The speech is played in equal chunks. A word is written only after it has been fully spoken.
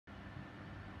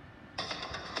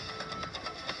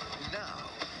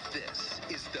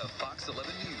Fox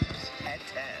 11 News at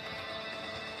 10.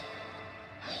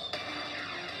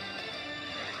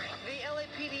 The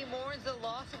LAPD mourns the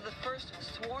loss of the first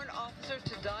sworn officer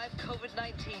to die of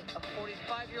COVID-19, a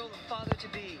 45-year-old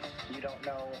father-to-be. You don't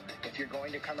know if you're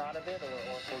going to come out of it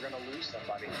or if we're going to lose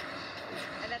somebody.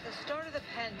 And at the start of the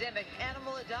pandemic,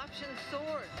 animal adoption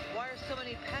soared. Why are so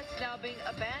many pets now being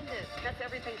abandoned? That's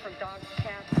everything from dogs,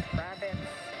 cats, rabbits,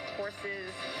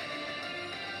 horses.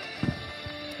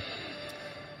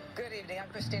 Good evening, I'm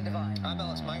Christine Devine. I'm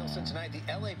Ellis Michelson. Tonight, the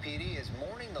LAPD is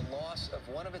mourning the loss of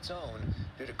one of its own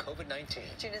due to COVID-19.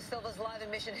 Gina Silva's live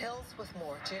in Mission Hills with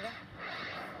more. Gina?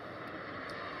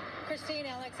 Christine,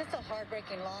 Alex, it's a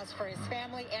heartbreaking loss for his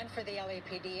family and for the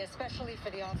LAPD, especially for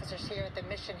the officers here at the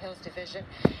Mission Hills Division.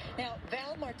 Now,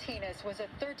 Val Martinez was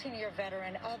a 13-year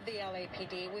veteran of the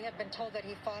LAPD. We have been told that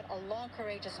he fought a long,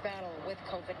 courageous battle with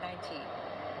COVID-19.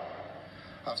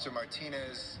 Officer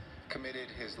Martinez committed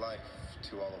his life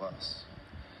to all of us.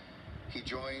 He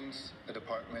joined the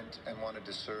department and wanted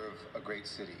to serve a great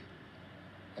city,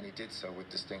 and he did so with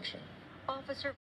distinction. Officer